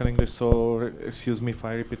spoken English, so excuse me if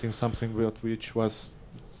I'm repeating something which was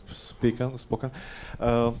spoken.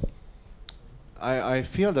 I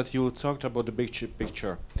feel that you talked about the big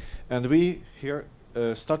picture, and we here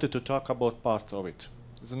started to talk about parts of it.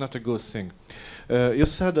 It's not a good thing. You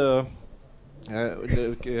said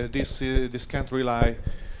this can't rely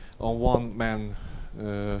on one man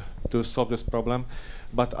to solve this problem,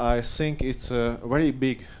 but I think it's a very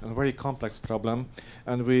big and very complex problem,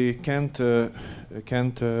 and we can't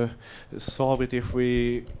solve it if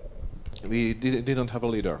we didn't have a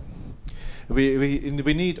leader.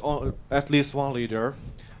 We need at least one leader,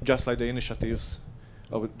 just like the initiatives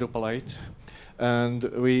of Drupal 8, and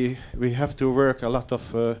we have to work a lot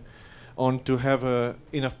of on to have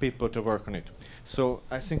enough people to work on it. So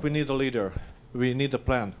I think we need a leader. We need a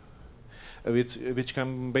plan, which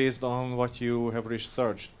can be based on what you have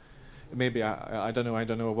researched. Maybe I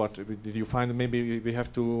don't know what did you find. Maybe we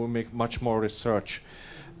have to make much more research,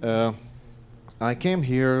 I came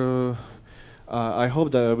here. I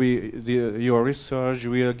hope that your research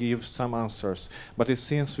will give some answers, but it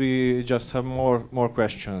seems we just have more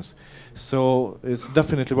questions. So it's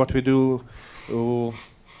definitely what we do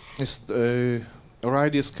is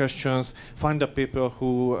write these questions, find the people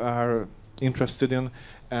who are interested in,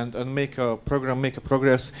 and make a program, make a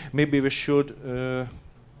progress. Maybe we should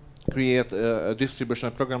create a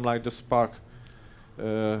distribution program like the Spark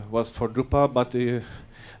was for Drupal, but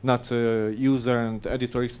not user and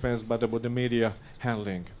editor experience, but about the media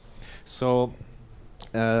handling. So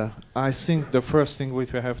I think the first thing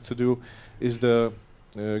which we have to do is the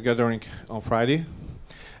gathering on Friday.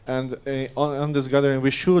 And on this gathering, we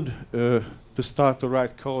should, to start to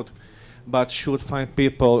write code, but should find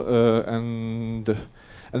people and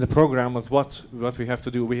the program of what we have to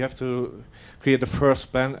do. We have to create the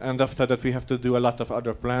first plan, and after that we have to do a lot of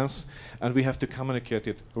other plans, and we have to communicate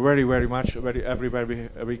it very much, everywhere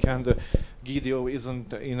we can. The Guido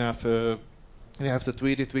isn't enough. We have to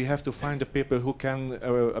tweet it. We have to find the people who can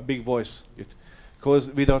a big voice it,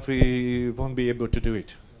 because without we won't be able to do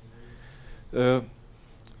it.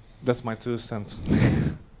 That's my 2 cents.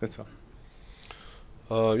 That's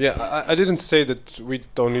all. Yeah, I didn't say that we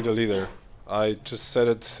don't need a leader. I just said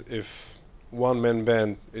it, if one-man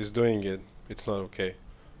band is doing it, it's not okay.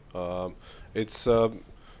 It's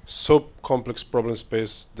so complex problem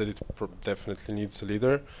space that it definitely needs a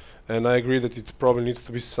leader. And I agree that it probably needs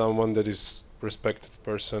to be someone that is respected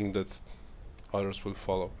person that others will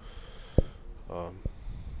follow.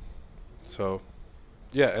 So,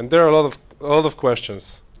 yeah, and there are a lot of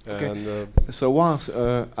questions. Okay. And so once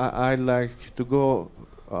I'd like to go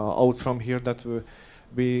out from here that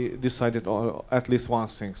we decided at least one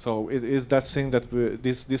thing. So it is that thing that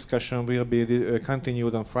this discussion will be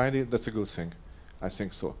continued on Friday. That's a good thing, I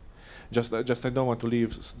think so. Just I don't want to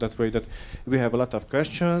leave that way. That we have a lot of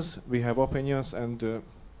questions, we have opinions, and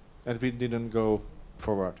we didn't go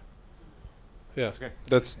forward. Yeah, okay.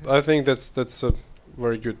 I think that's a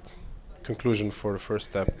very good conclusion for the first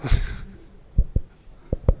step.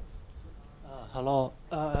 Hello,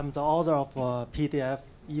 I'm the author of PDF,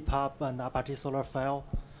 EPUB, and Apache Solar file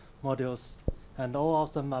modules, and all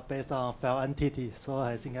of them are based on file entity, so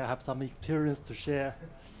I think I have some experience to share.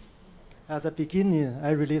 At the beginning,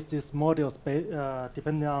 I released these modules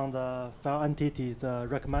depending on the file entity, the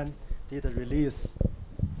recommended release.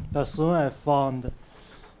 But soon I found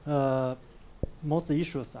most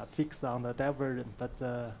issues are fixed on the dev version, but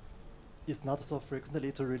it's not so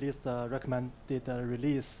frequently to release the recommended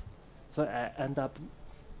release. So I end up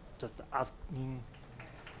just asking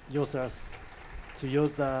users to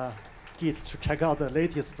use the Git to check out the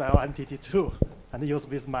latest file entity too, and use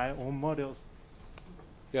with my own modules.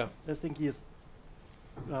 Yeah. I think it's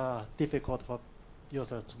difficult for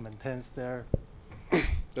users to maintain their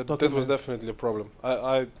that was definitely a problem.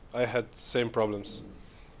 I had same problems.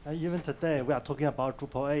 And even today, we are talking about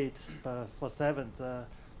Drupal 8, but for 7, the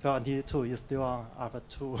file entity 2 is still on Alpha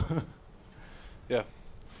 2. Yeah.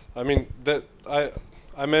 I mean that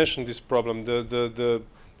I mentioned this problem. The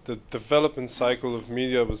development cycle of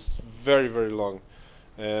media was very long,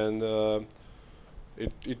 and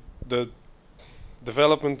the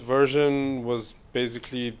development version was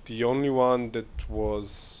basically the only one that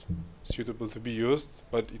was suitable to be used,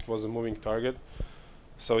 but it was a moving target.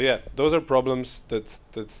 So yeah, those are problems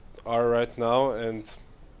that are right now, and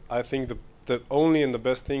I think the only and the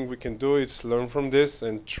best thing we can do is learn from this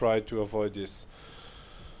and try to avoid this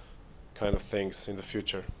kind of things in the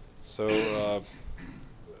future. So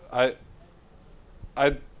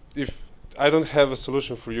if I don't have a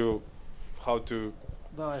solution for you how to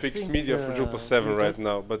fix media for Drupal 7 right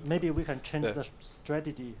now, but maybe we can change the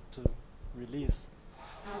strategy to release.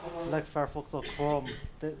 Like Firefox or Chrome,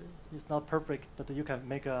 it's not perfect, but you can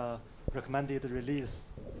make a recommended release.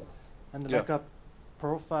 And like a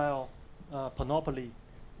profile Panoply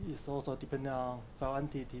is also depending on file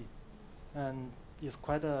entity, and it's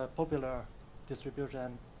quite a popular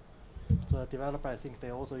distribution. The developer, I think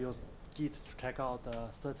they also use Git to check out a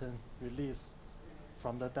certain release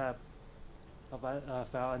from the deb of a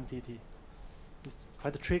file entity. It's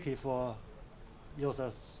quite tricky for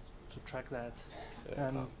users to track that. Yeah.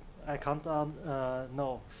 And I can't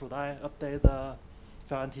know, should I update the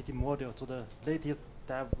file entity module to the latest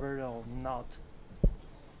dev version or not?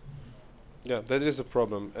 Yeah, that is a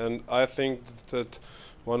problem, and I think that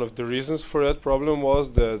one of the reasons for that problem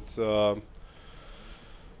was that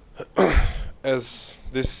as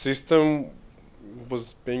this system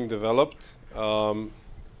was being developed,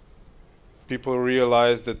 people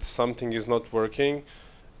realized that something is not working,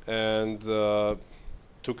 and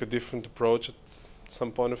took a different approach at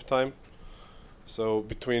some point of time. So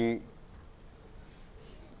between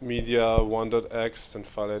media 1.x and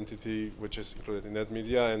file entity, which is included in that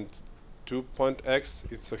media, and 2.x,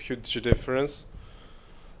 it's a huge difference.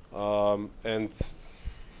 And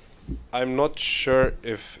I'm not sure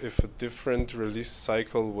if a different release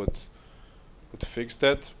cycle would fix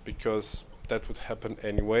that, because that would happen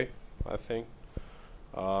anyway, I think.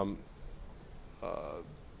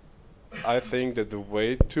 I think that the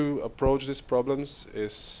way to approach these problems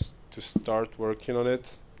is to start working on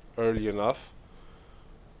it early enough,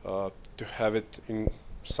 to have it in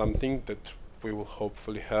something that we will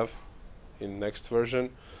hopefully have in next version,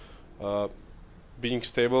 being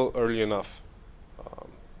stable early enough.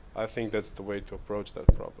 I think that's the way to approach that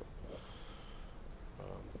problem.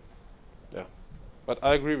 Yeah, but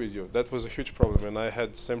I agree with you. That was a huge problem, and I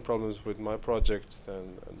had same problems with my projects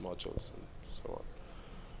and modules and so on.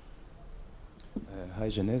 Hi,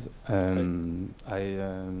 Genèse.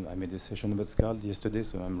 I made a session about Scald yesterday,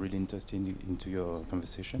 so I'm really interested into your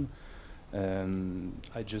conversation.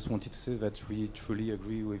 I just wanted to say that we truly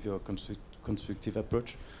agree with your constructive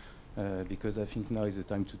approach, because I think now is the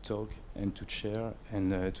time to talk and to share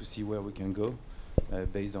and to see where we can go,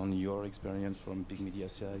 based on your experience from big media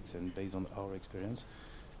sites and based on our experience.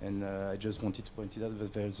 And I just wanted to point it out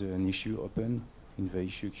that there's an issue open in the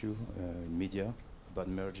issue queue, media, about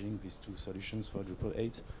merging these two solutions for Drupal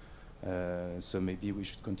 8. So maybe we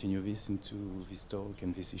should continue this into this talk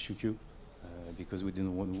and this issue queue, because we do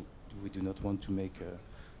not want to make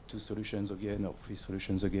two solutions again or three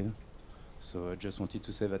solutions again. So I just wanted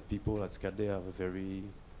to say that people at Scalde are very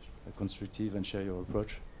constructive and share your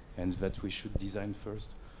approach, and that we should design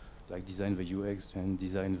first, like design the UX and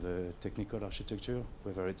design the technical architecture,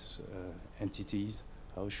 whether it's entities,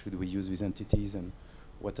 how should we use these entities, and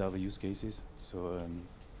what are the use cases. So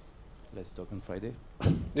let's talk on Friday.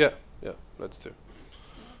 Yeah, let's do.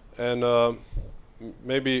 And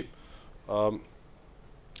maybe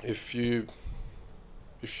if you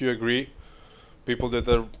agree, people that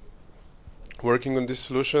are working on these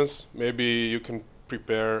solutions, maybe you can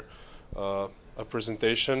prepare a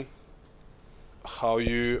presentation, how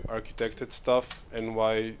you architected stuff and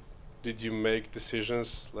why did you make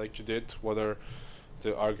decisions like you did, what are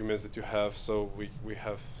the arguments that you have, so we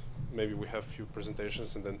have a few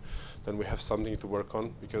presentations, and then we have something to work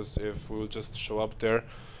on, because if we will just show up there,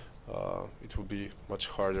 it will be much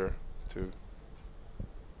harder to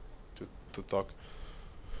talk.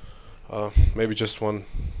 Maybe just one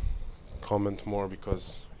comment more,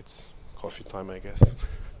 because it's coffee time, I guess.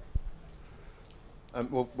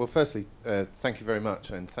 Well, firstly, thank you very much,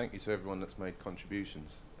 and thank you to everyone that's made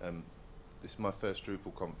contributions. This is my first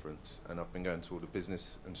Drupal conference, and I've been going to all the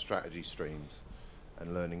business and strategy streams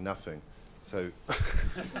and learning nothing. So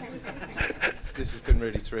this has been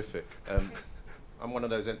really terrific. I'm one of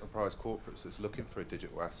those enterprise corporates that's looking for a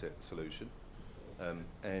digital asset solution,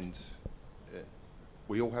 and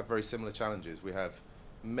we all have very similar challenges. We have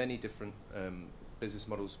many different business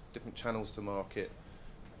models, different channels to market,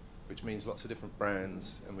 which means lots of different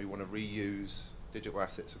brands, and we want to reuse digital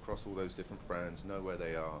assets across all those different brands, know where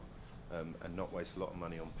they are, and not waste a lot of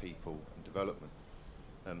money on people and development.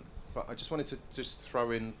 But I just wanted to just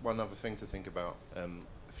throw in one other thing to think about. A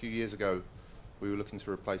few years ago, we were looking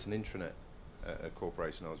to replace an intranet at a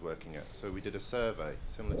corporation I was working at. So we did a survey,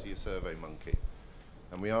 similar to your Survey Monkey,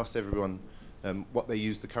 and we asked everyone what they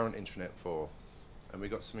used the current intranet for. And we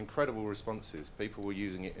got some incredible responses. People were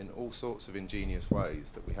using it in all sorts of ingenious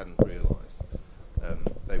ways that we hadn't realised.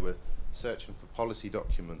 They were searching for policy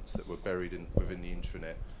documents that were buried within the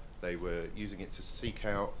intranet. They were using it to seek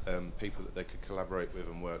out people that they could collaborate with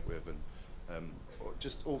and work with, and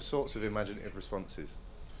just all sorts of imaginative responses.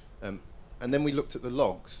 And then we looked at the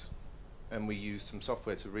logs, and we used some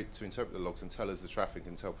software to interpret the logs and tell us the traffic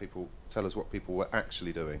and tell us what people were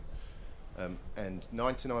actually doing. And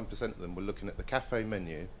 99% of them were looking at the cafe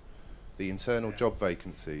menu, the internal job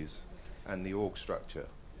vacancies, and the org structure.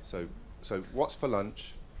 So what's for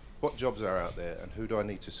lunch, what jobs are out there, and who do I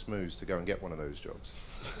need to smooze to go and get one of those jobs?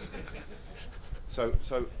 So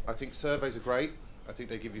I think surveys are great. I think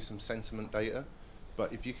they give you some sentiment data.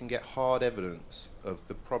 But if you can get hard evidence of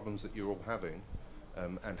the problems that you're all having,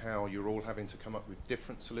 and how you're all having to come up with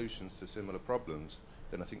different solutions to similar problems,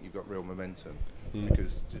 then I think you've got real momentum.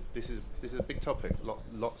 Because this is a big topic.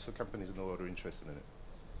 Lots of companies in the world are interested in it.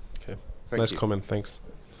 Okay, Thank nice you. comment. Thanks.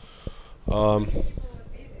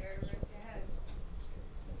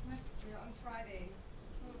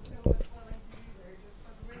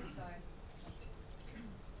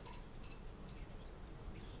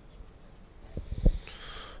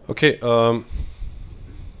 Okay.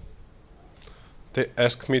 They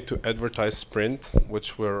asked me to advertise Sprint,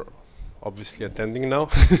 which we're obviously attending now.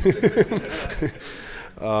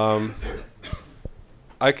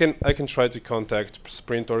 I can try to contact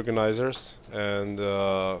sprint organizers and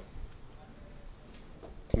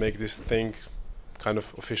make this thing kind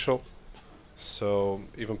of official, so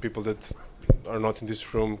even people that are not in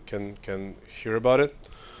this room can hear about it.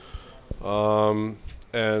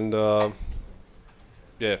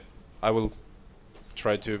 Yeah, I will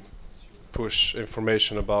try to push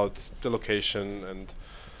information about the location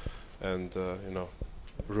and you know,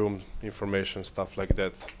 room information, stuff like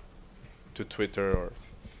that, to Twitter or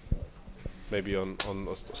maybe on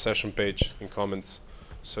a session page in comments,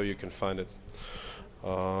 so you can find it.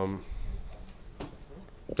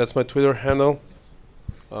 That's my Twitter handle.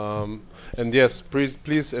 And yes,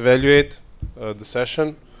 please evaluate the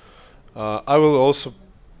session. I will also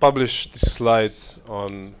publish the slides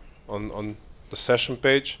on the session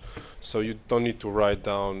page, so you don't need to write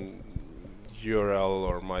down URL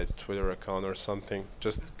or my Twitter account or something.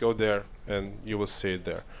 Just go there and you will see it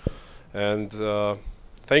there. And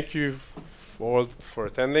thank you all for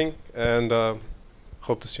attending, and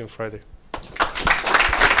hope to see you on Friday.